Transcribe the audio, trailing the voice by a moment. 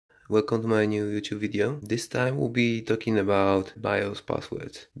welcome to my new YouTube video. This time we'll be talking about BIOS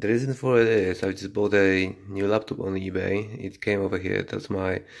passwords. The reason for it is I just bought a new laptop on eBay. It came over here. That's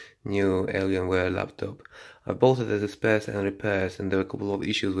my new Alienware laptop. I bought it as a spares and repairs, and there were a couple of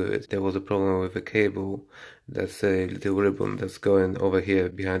issues with it. There was a problem with a cable. That's a little ribbon that's going over here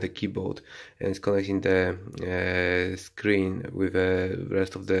behind the keyboard, and it's connecting the screen with the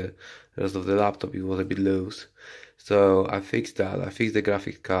rest of the laptop. It was a bit loose. So I fixed that. I fixed the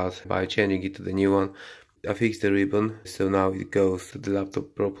graphics card by changing it to the new one. I fixed the ribbon, so now it goes to the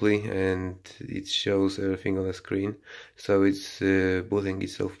laptop properly and it shows everything on the screen. So it's booting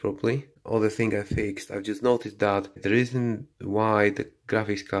itself properly. Other thing I fixed, I've just noticed that the reason why the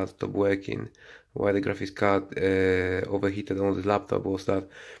graphics card stopped working, why the graphics card overheated on the laptop, was that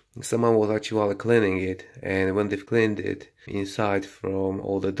someone was actually cleaning it, and when they've cleaned it inside from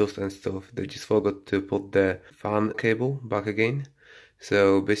all the dust and stuff, they just forgot to put the fan cable back again.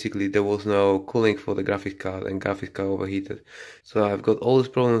 So basically there was no cooling for the graphics card, and graphics card overheated. So I've got all these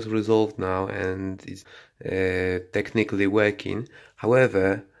problems resolved now, and it's technically working.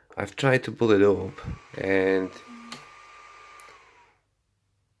 However, I've tried to pull it up, and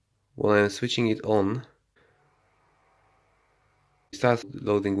when I'm switching it on, it starts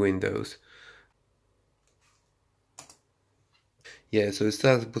loading Windows. Yeah, so it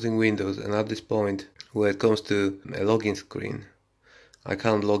starts putting Windows, and at this point, where it comes to a login screen, I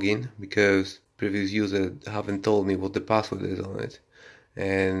can't log in because previous user haven't told me what the password is on it,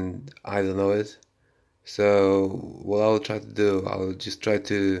 and I don't know it. So what I'll try to do, I'll just try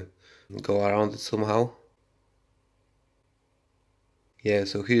to go around it somehow. Yeah,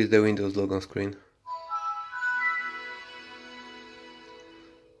 so here is the Windows login screen.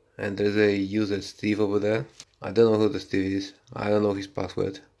 And there's a user Steve over there. I don't know who the Steve is. I don't know his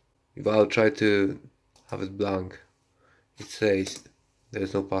password. If I'll try to have it blank, it says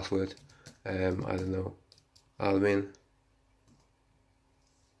there's no password. I don't know. Admin.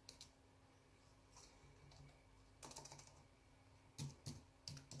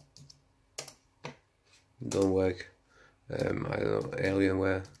 Don't work. I don't know.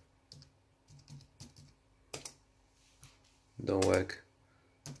 Alienware. Don't work.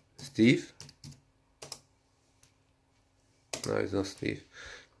 Steve? No, it's not Steve.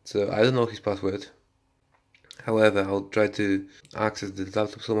 So I don't know his password. However, I'll try to access the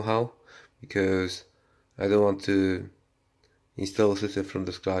laptop somehow, because I don't want to install a system from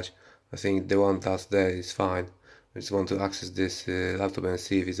the scratch. I think the one that's there is fine. I just want to access this laptop and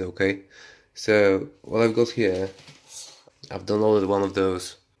see if it's okay. So what I've got here, I've downloaded one of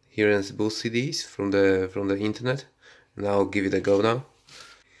those Hiren's boost CDs from the internet, and I'll give it a go now.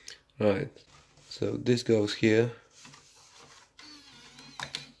 Right, so this goes here.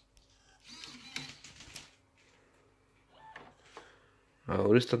 I'll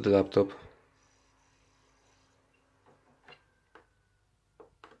restart the laptop.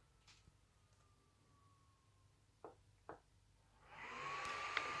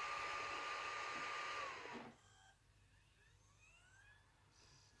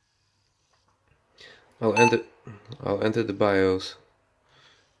 I'll enter the BIOS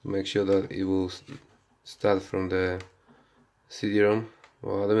to make sure that it will start from the CD-ROM.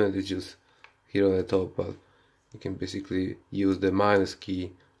 Well, at the minute it's just here on the top, but you can basically use the minus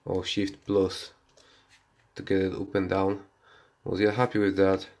key or shift plus to get it up and down. Once you're happy with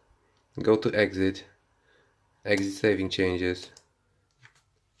that, go to exit saving changes,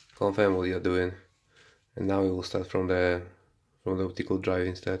 confirm what you're doing, and now it will start from the optical drive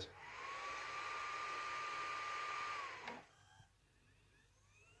instead.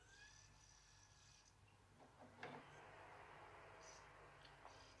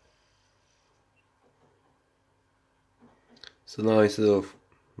 So now instead of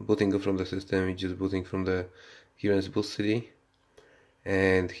booting from the system, it's just booting from the Hiren's boost CD.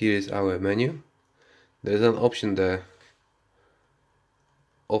 And here is our menu. There's an option there,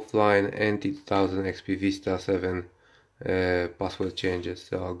 offline NT2000 XP Vista 7 password changes.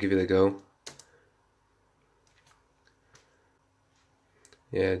 So I'll give it a go.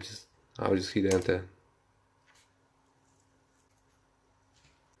 Yeah, I'll just hit enter.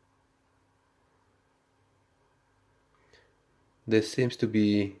 This seems to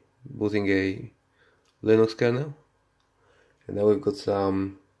be booting a Linux kernel, and now we've got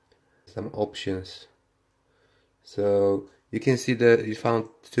some options. So you can see that you found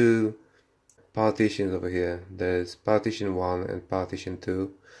two partitions over here. There's partition 1 and partition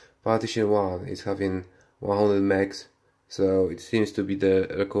 2. Partition 1 is having 100 megs, so it seems to be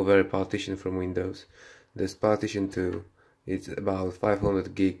the recovery partition from Windows. There's partition 2, it's about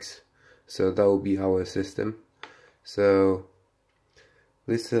 500 gigs, so that will be our system. So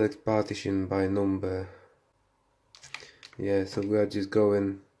Please select partition by number. Yeah, so we are just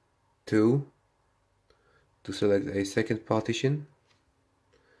going to select a second partition,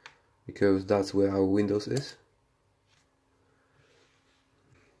 because that's where our Windows is.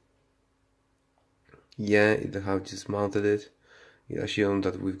 Yeah, it have just mounted it. It assumed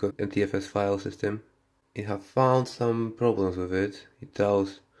that we've got NTFS file system. It have found some problems with it. It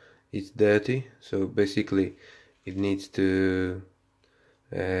tells it's dirty, so basically it needs to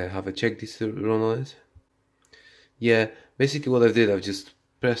have a check this run on it. Yeah, basically what I did, I've just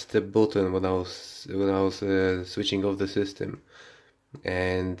pressed the button when I was switching off the system,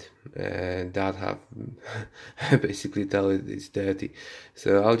 and that have basically tell it it's dirty.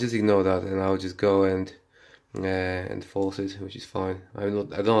 So I'll just ignore that, and I'll just go and force it, which is fine. I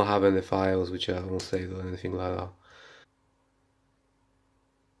don't have any files which are unsaved or anything like that.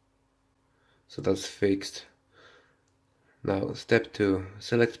 So that's fixed. Now step 2,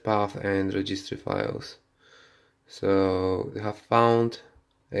 select path and registry files. So they have found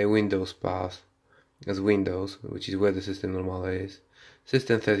a Windows path as Windows, which is where the system normally is.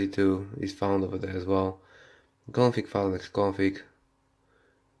 System32 is found over there as well. Config file next config,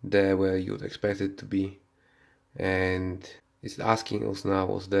 there where you would expect it to be. And it's asking us now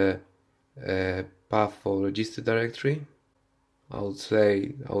what's the path for register directory. I would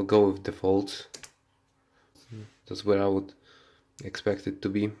say I'll go with defaults. That's where I would expect it to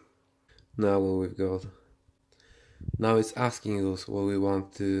be. Now what we've got. Now it's asking us what we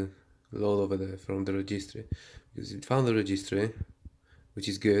want to load over there from the registry, because it found the registry, which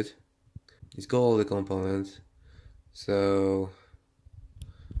is good. It's got all the components, so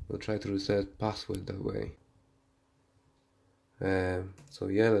we'll try to reset password that way. So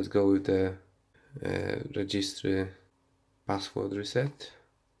yeah, let's go with the registry password reset.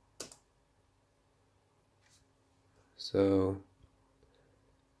 So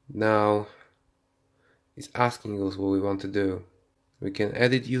now it's asking us what we want to do. We can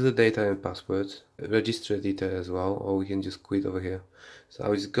edit user data and passwords, registry editor as well, or we can just quit over here. So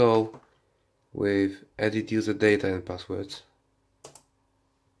I'll just go with edit user data and passwords.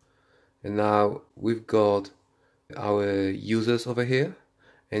 And now we've got our users over here,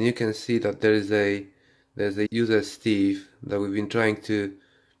 and you can see that there's a user Steve that we've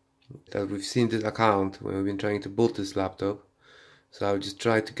seen this account when we've been trying to boot this laptop. So I'll just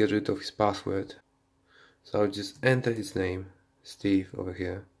try to get rid of his password. So I'll just enter his name, Steve, over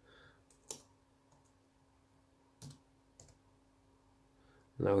here.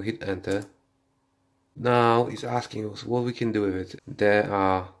 Now hit enter. Now it's asking us what we can do with it. There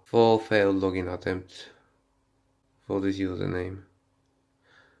are 4 failed login attempts for this username.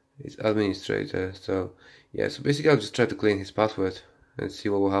 It's administrator, so yeah, so basically I'll just try to clean his password and see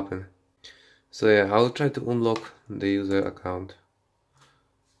what will happen. So yeah, I'll try to unlock the user account,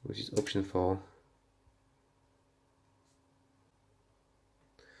 which is option 4.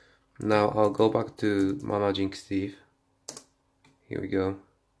 Now I'll go back to managing Steve. Here we go.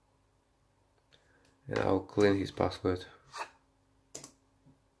 And I'll clean his password.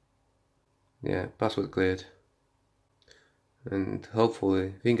 Yeah, password cleared. And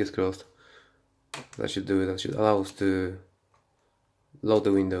hopefully, fingers crossed, that should do it. That should allow us to load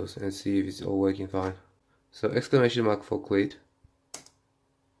the Windows and see if it's all working fine. So exclamation mark for quit.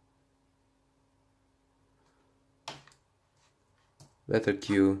 Letter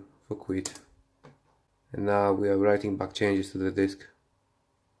Q for quit. And now we are writing back changes to the disk.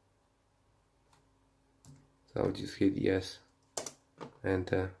 So I'll just hit yes,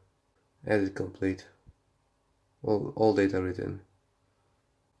 enter, edit complete, all data written,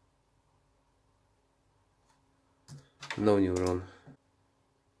 no new run.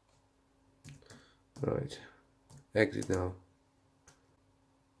 Right, exit now.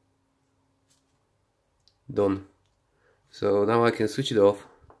 Done. So now I can switch it off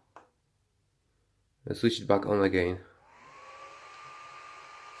and switch it back on again.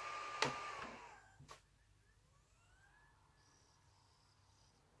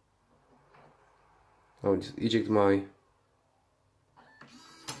 I'll just eject my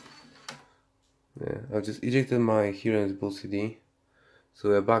I've just ejected my Hiren's boot CD, so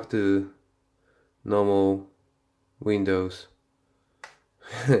we're back to normal Windows.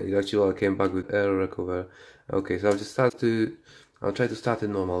 It actually came back with error recover. Okay, so I'll try to start it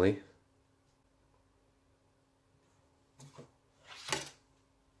normally.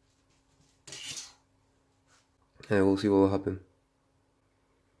 And we'll see what will happen.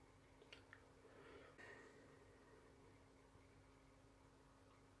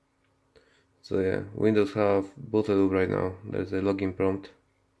 So yeah, Windows have booted up right now. There's a login prompt.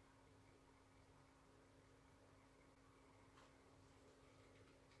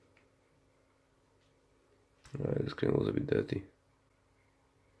 Right, the screen was a bit dirty.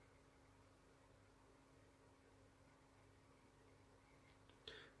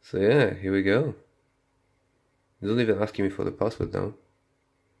 So yeah, here we go. It doesn't even ask me for the password now.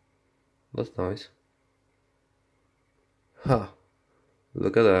 That's nice. Ha!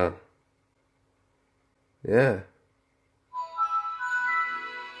 Look at that. Yeah.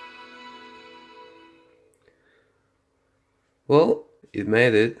 Well, it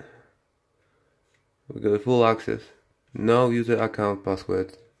made it. We got full access. No user account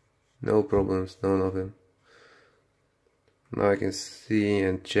password. No problems, no nothing. Now I can see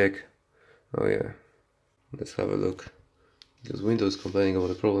and check. Oh yeah. Let's have a look. Because Windows is complaining about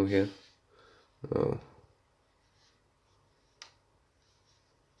the problem here. Oh.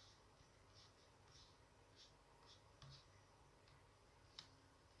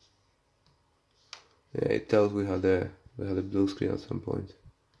 Yeah, it tells we had a blue screen at some point.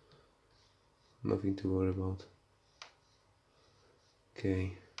 Nothing to worry about.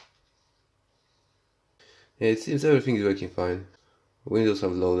 Okay. Yeah, it seems everything is working fine. Windows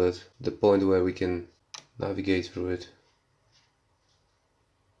have loaded the point where we can navigate through it.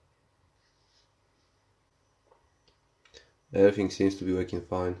 Everything seems to be working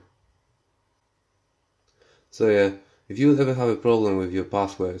fine. So yeah, if you ever have a problem with your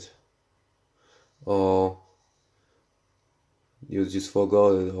password, or you just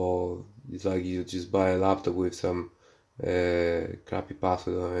forgot it, or it's like you just buy a laptop with some crappy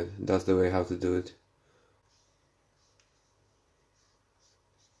password on it, that's the way how to do it.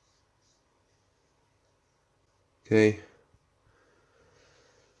 Okay.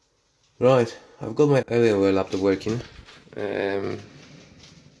 Right, I've got my Alienware laptop working. It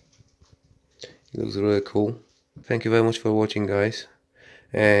looks really cool. Thank you very much for watching, guys.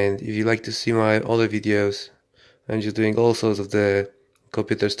 And if you like to see my other videos, I'm just doing all sorts of the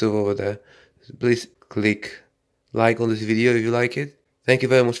computer stuff over there. So please click like on this video if you like it. Thank you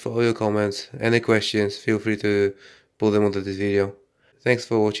very much for all your comments. Any questions, feel free to put them under this video. Thanks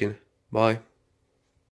for watching. Bye.